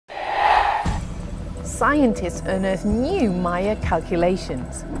scientists unearth new Maya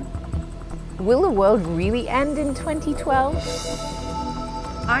calculations. Will the world really end in 2012?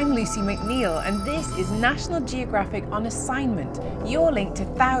 I'm Lucy McNeil, and this is National Geographic on Assignment, your link to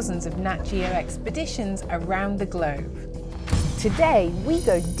thousands of Nat Geo expeditions around the globe. Today, we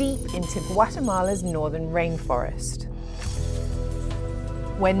go deep into Guatemala's northern rainforest,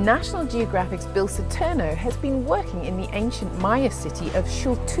 where National Geographic's Bill Saturno has been working in the ancient Maya city of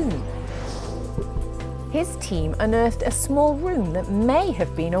Xultun. His team unearthed a small room that may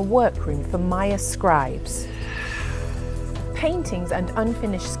have been a workroom for Maya scribes. Paintings and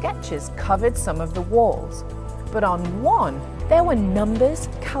unfinished sketches covered some of the walls, but on one, there were numbers,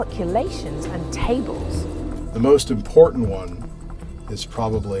 calculations, and tables. The most important one is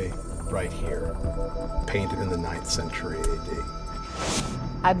probably right here, painted in the 9th century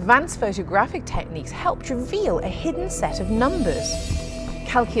AD. Advanced photographic techniques helped reveal a hidden set of numbers.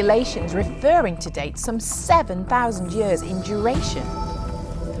 Calculations referring to dates some 7,000 years in duration,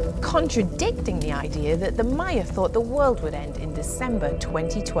 contradicting the idea that the Maya thought the world would end in December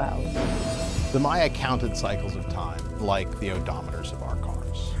 2012. The Maya counted cycles of time like the odometers of our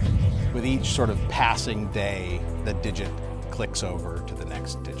cars. With each sort of passing day, the digit clicks over to the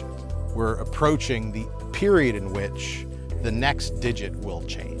next digit. We're approaching the period in which the next digit will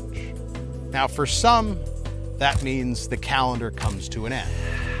change. Now, for some, that means the calendar comes to an end.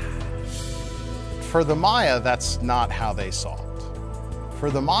 For the Maya, that's not how they saw it. For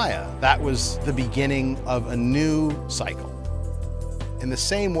the Maya, that was the beginning of a new cycle. In the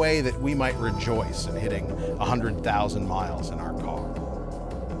same way that we might rejoice in hitting 100,000 miles in our car.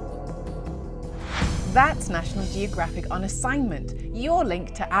 That's National Geographic on Assignment, your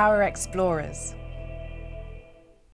link to our explorers.